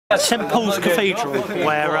St Paul's Cathedral,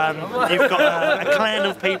 where you've got a clan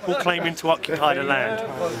of people claiming to occupy the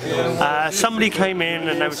land. Somebody came in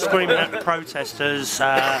and they were screaming at the protesters,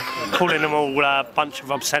 calling them all a bunch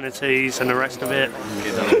of obscenities and the rest of it.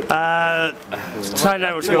 Saying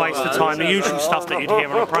that was a waste of time, the usual stuff that you'd hear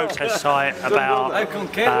on a protest site about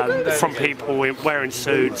from people wearing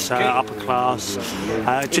suits, upper class,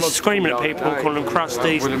 just screaming at people, calling them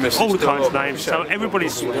crusties, all the kinds of names. So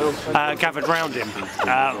everybody's gathered round him.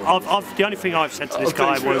 The only thing I've said to this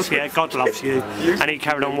guy was, yeah, God loves you, and he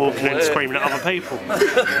carried on walking and screaming at other people.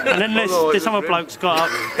 And then this other bloke's got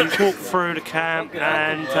up, he's walked through the camp,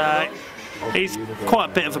 and he's quite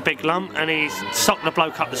a bit of a big lump, and he's socked the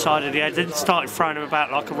bloke up the side of the head and started throwing him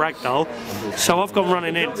about like a rag doll. So I've gone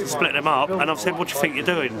running in to split them up, and I've said, what do you think you're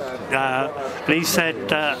doing? And he said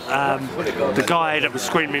the guy that was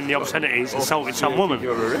screaming the obscenities assaulted some woman.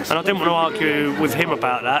 And I didn't want to argue with him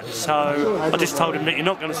about that, so I just told him that you're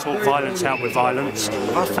not going to sort violence out with violence.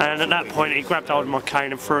 And at that point he grabbed hold of my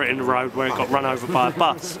cane and threw it in the road, where it got run over by a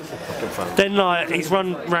bus. Then he's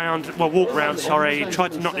walked round,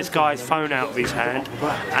 tried to knock this guy's phone out of his hand,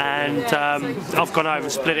 and I've gone over,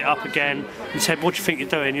 split it up again, and said, what do you think you're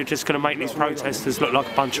doing? You're just going to make these protesters look like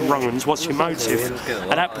a bunch of wrong-uns. What's your motive?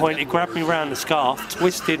 At that point he grabbed me round the scarf,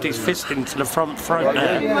 twisted his fist into the front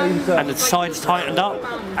there, and the sides tightened up,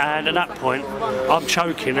 and at that point I'm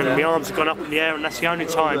choking and my arms have gone up in the air, and that's the only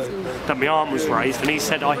time that my arm was raised, and he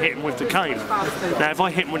said I hit him with the cane. Now if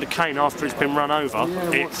I hit him with the cane after it's been run over,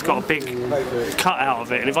 it's got a big cut out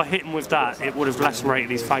of it, and if I hit him with that, it would have lacerated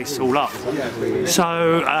his face all up.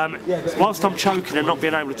 So whilst I'm choking and not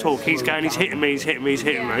being able to talk, he's going, he's hitting me,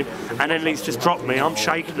 and then he's just dropped me. I'm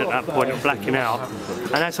shaking at that point and blacking out,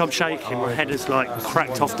 and as I'm shaking, my head has like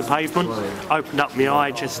cracked off the pavement, opened up my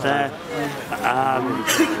eye just there,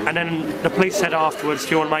 and then the police said afterwards,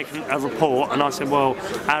 do you want to make a report? And I said, well,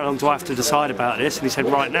 how long do I have to decide about this? And he said,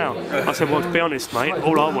 right now. I said, well, to be honest mate,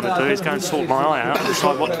 all I want to do is go and sort my eye out and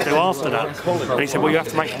decide what to do after that. And he said, well, you have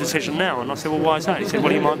to make a decision now. And I said, well, why is that? He said,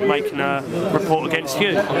 well, you might be making a report against you.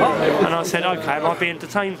 And I said, okay, am I being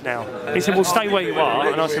detained now? He said, well, stay where you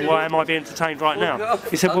are. And I said, well, am I being detained right now?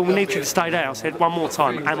 He said, well, we need you to stay there. I said, one more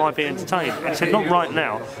time, am I being detained? And he said, not right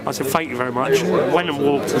now. I said, thank you very much. Went and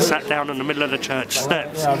walked and sat down in the middle of the church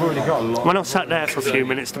steps. When I sat there for a few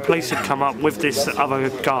minutes, the police had come up with this other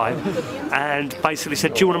guy and basically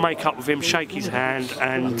said, do you want to make up with him, shake his hand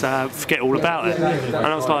and forget all about it? And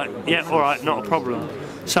I was like, yeah, all right, not a problem.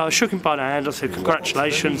 So I shook him by the hand, I said,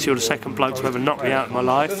 congratulations, you're the second bloke to ever knock me out in my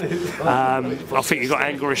life. I think you've got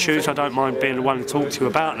anger issues, I don't mind being the one to talk to you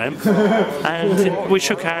about them. And we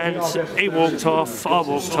shook hands, he walked off, I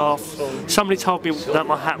walked off. Somebody told me that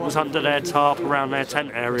my hat was under their tarp around their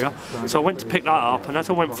tent area, so I went to pick that up, and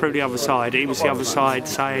as I went through the other side, he was the other side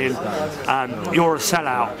saying, you're a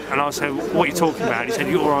sellout. And I said, what are you talking about? He said,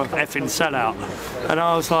 you're a effing sellout. And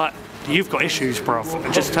I was like, you've got issues, bruv,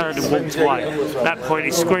 and just turned and walked away. At that point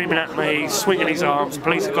he's screaming at me, swinging his arms,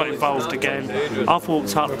 police have got involved again. I've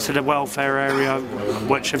walked up to the welfare area,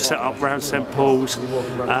 which have set up around St Paul's,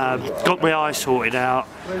 got my eye sorted out,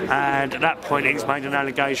 and at that point he's made an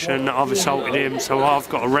allegation that I've assaulted him, so I've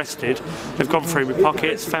got arrested. They've gone through my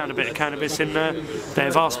pockets, found a bit of cannabis in there.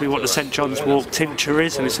 They've asked me what the St John's Wort tincture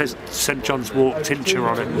is, and it says St John's Wort tincture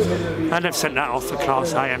on it. And they've sent that off for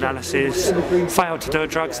Class A analysis. Failed to do a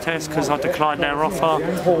drugs test because I declined their offer,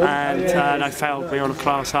 and they failed me on a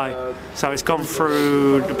Class A. So it's gone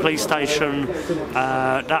through the police station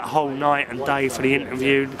that whole night and day for the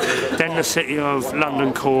interview, then the City of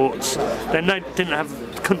London courts, then they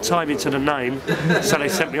couldn't tie me to the name, so they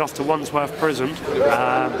sent me off to Wandsworth prison.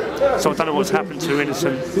 So I don't know what's happened to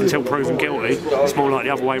innocent until proven guilty. It's more like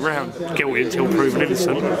the other way round, guilty until proven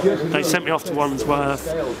innocent. They sent me off to Wandsworth,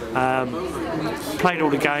 played all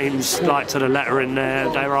the games like to the letter in there.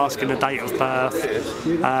 They were asking the date of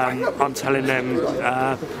birth. I'm telling them,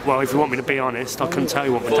 well, if you want me to be honest, I couldn't tell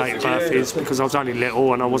you what my date of birth is because I was only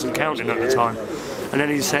little and I wasn't counting at the time. And then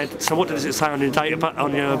he said, so what does it say on your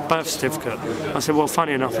on your birth certificate? I said, well,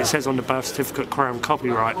 funny enough, it says on the birth certificate Crown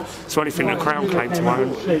copyright, so anything the Crown claimed to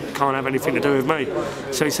own can't have anything to do with me.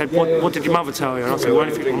 So he said, what did your mother tell you? And I said, well,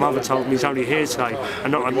 anything my mother told me is only hearsay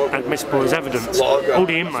and not admissible as evidence. All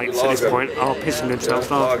the inmates at this point are pissing themselves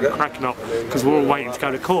laughing and cracking up because we're all waiting to go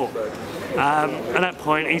to court. At that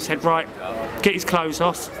point he said, right, get his clothes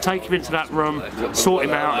off, take him into that room, sort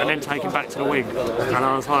him out and then take him back to the wing. And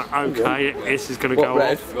I was like, okay, this is going to go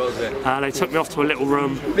off. They took me off to a little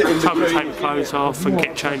room, told me to take my clothes off and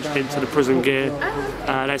get changed into the prison gear.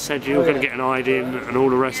 They said you're going to get an ID and all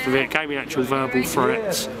the rest of it, gave me actual verbal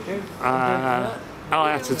threats.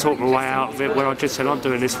 I had to talk my way out of it, where I just said, I'm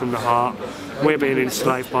doing this from the heart. We're being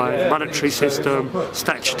enslaved by a monetary system,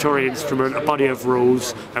 statutory instrument, a body of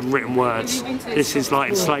rules and written words. This is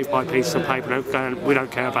like enslaved by a piece of paper. We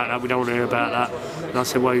don't care about that, we don't want to hear about that. And I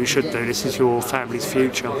said, well, you should do, this is your family's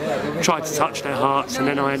future. Tried to touch their hearts, and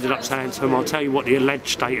then I ended up saying to them, I'll tell you what the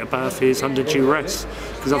alleged date of birth is under duress,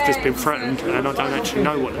 because I've just been threatened and I don't actually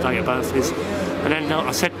know what the date of birth is. And then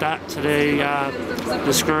I said that to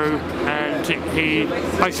the screw, and he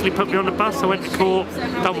basically put me on the bus. I went to court,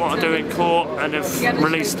 done what I do in court, and have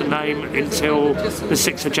released the name until the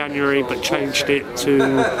 6th of January, but changed it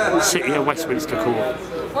to City of Westminster Court.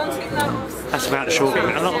 That's about the short of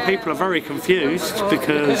it. A lot of people are very confused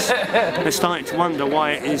because they're starting to wonder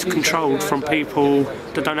why it is controlled from people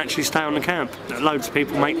that don't actually stay on the camp. Loads of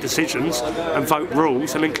people make decisions and vote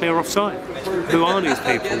rules and then clear off site. Who are these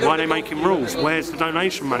people? Why are they making rules? Where's the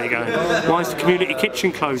donation money going? Why is the community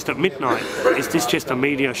kitchen closed at midnight? Is this just a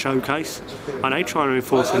media showcase? Are they trying to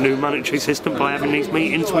enforce a new monetary system by having these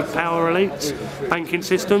meetings with power elites, banking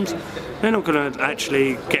systems? They're not going to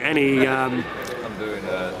actually get any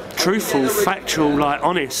truthful, factual, like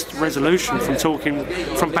honest resolution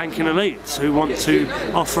from banking elites who want to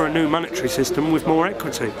offer a new monetary system with more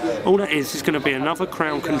equity. All that is going to be another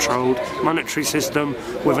Crown-controlled monetary system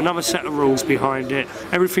with another set of rules behind it.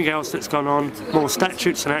 Everything else that's gone on, more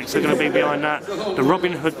statutes and acts are going to be behind that. The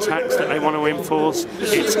Robin Hood tax that they want to enforce,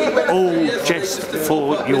 it's all just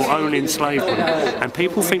for your own enslavement. And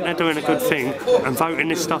people think they're doing a good thing and voting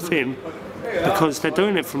this stuff in because they're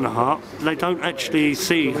doing it from the heart. They don't actually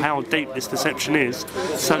see how deep this deception is,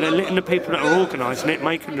 so they're letting the people that are organising it,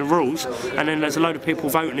 making the rules, and then there's a load of people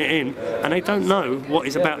voting it in, and they don't know what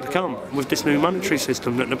is about to come with this new monetary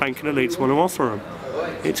system that the banking elites want to offer them.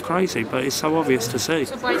 It's crazy, but it's so obvious to see.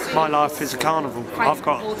 My life is a carnival. I've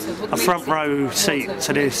got a front row seat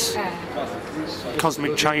to this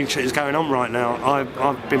cosmic change that is going on right now.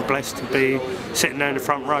 I've been blessed to be sitting there in the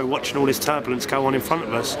front row watching all this turbulence go on in front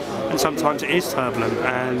of us, and sometimes it is turbulent,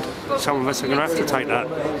 and some of us are going to have to take that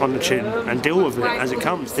on the chin and deal with it as it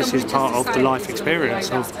comes. This is part of the life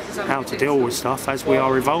experience of how to deal with stuff as we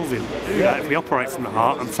are evolving. If we operate from the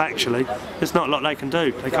heart and factually, there's not a lot they can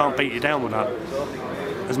do. They can't beat you down with that.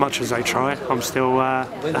 As much as they try, I'm still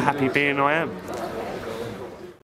the happy being I am.